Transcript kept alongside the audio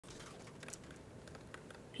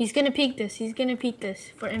He's gonna peek this. He's gonna peek this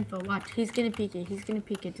for info. Watch. He's gonna peek it. He's gonna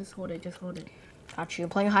peek it. Just hold it. Just hold it. Got you. I'm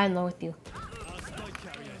playing high and low with you.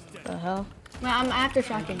 The hell? Man, I'm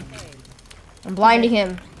aftershocking. I'm blinding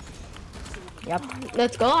him. Yep.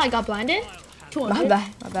 Let's go. I got blinded. 200. My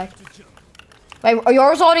bad. My bad. Wait, are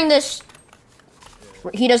yours holding this?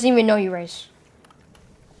 He doesn't even know you, Race.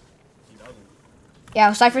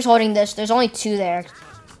 Yeah, Cypher's holding this. There's only 2 there.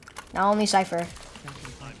 Not only Cypher.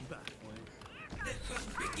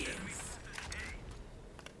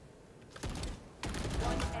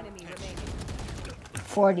 One enemy remaining.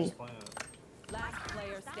 40. Last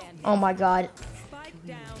player standing. Oh my god. Spike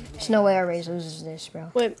down. There's no way our Race loses this,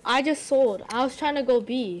 bro. Wait, I just sold. I was trying to go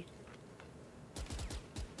B.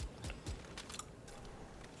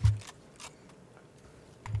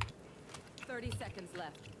 Seconds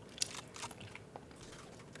left.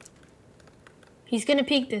 He's gonna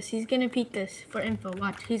peek this. He's gonna peek this for info.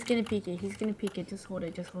 Watch. He's gonna peek it. He's gonna peek it. Just hold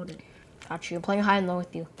it. Just hold it. Got you. I'm playing high and low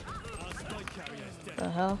with you. The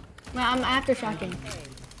hell? Man, I'm aftershocking.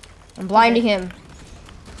 I'm blinding him.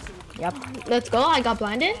 Yep. Let's go. I got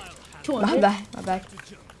blinded. 200. My bad. My bad.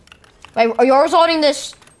 Wait, are yours holding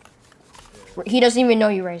this? He doesn't even know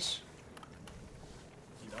you, Race.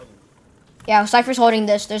 Yeah, Cypher's holding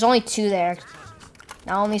this. There's only 2 there.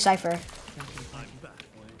 Not only Cypher.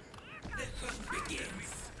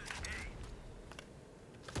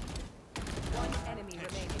 One enemy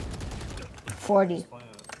remaining. 40.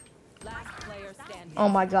 Last player standing. Oh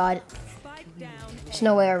my god. Spike down. There's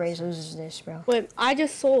no way our Race loses this, bro. Wait, I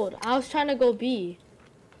just sold. I was trying to go B.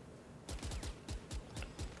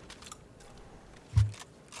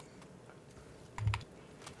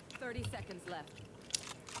 Seconds left.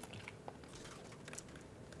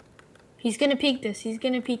 He's gonna peek this. He's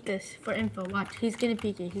gonna peek this for info. Watch. He's gonna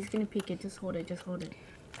peek it. He's gonna peek it. Just hold it. Just hold it.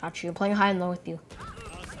 Got you. I'm playing high and low with you.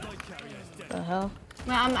 The hell?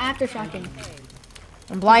 Man, I'm aftershocking.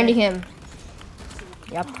 I'm blinding him.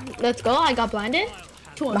 Yep. Let's go. I got blinded.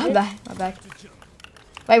 200. My bad. My bad.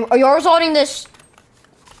 Wait, are yours holding this?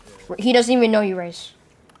 He doesn't even know you, Race.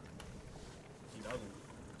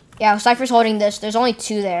 Yeah, Cypher's holding this. There's only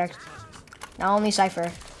 2 there. Not only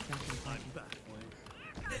Cypher.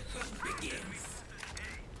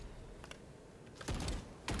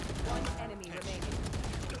 One enemy remaining.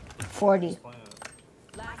 40.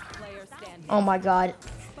 Last player standing. Oh my god.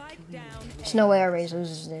 Spike down. There's no way our Race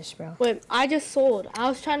loses this, bro. Wait, I just sold. I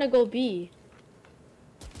was trying to go B.